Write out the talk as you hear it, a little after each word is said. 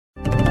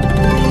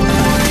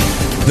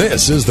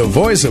This is the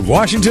voice of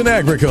Washington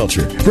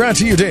agriculture, brought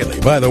to you daily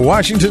by the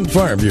Washington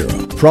Farm Bureau.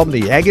 From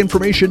the Ag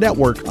Information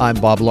Network, I'm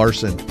Bob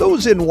Larson.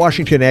 Those in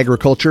Washington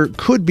agriculture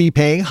could be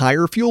paying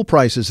higher fuel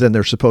prices than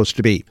they're supposed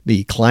to be.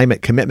 The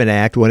Climate Commitment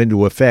Act went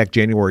into effect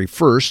January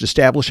 1st,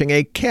 establishing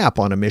a cap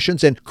on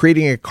emissions and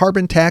creating a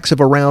carbon tax of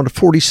around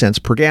 40 cents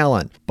per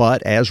gallon.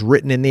 But as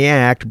written in the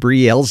act,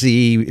 Bree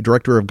Elzey,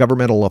 Director of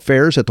Governmental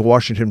Affairs at the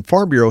Washington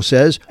Farm Bureau,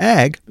 says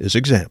ag is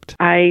exempt.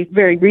 I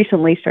very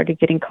recently started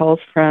getting calls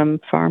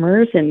from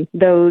farmers and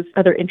those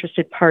other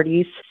interested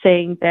parties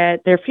saying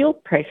that their fuel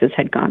prices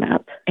had gone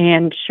up.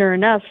 And sure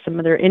enough, some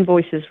of their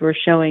invoices were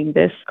showing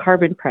this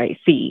carbon price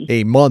fee.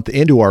 A month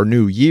into our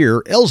new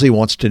year, Elzey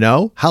wants to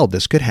know how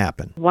this could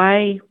happen.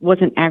 Why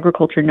wasn't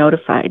agriculture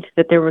notified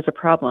that there was a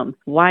problem?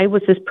 Why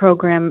was this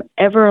program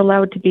ever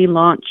allowed to be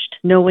launched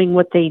knowing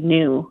what they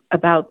knew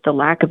about the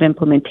lack of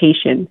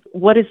implementation?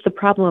 What is the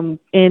problem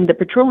in the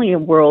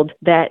petroleum world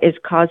that is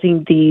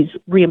causing these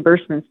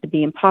reimbursements to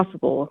be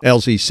impossible?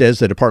 Elzey says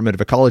the Department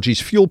of Ecology's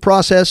fuel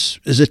process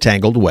is a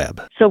tangled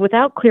web. So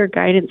without clear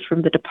guidance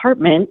from the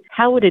department,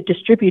 how would a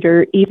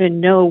distributor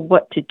even know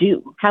what to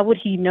do? How would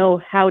he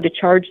know how to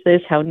charge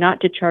this, how not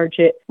to charge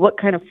it, what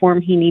kind of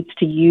form he needs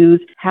to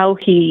use, how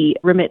he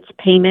remits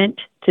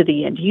payment to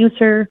the end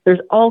user? There's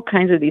all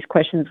kinds of these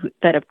questions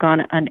that have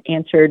gone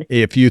unanswered.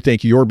 If you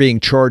think you're being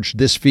charged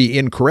this fee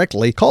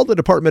incorrectly, call the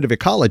Department of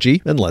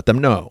Ecology and let them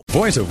know.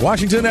 Voice of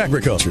Washington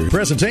agriculture,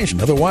 presentation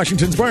of the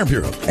Washington Farm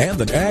Bureau and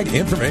the Ag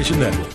Information Network.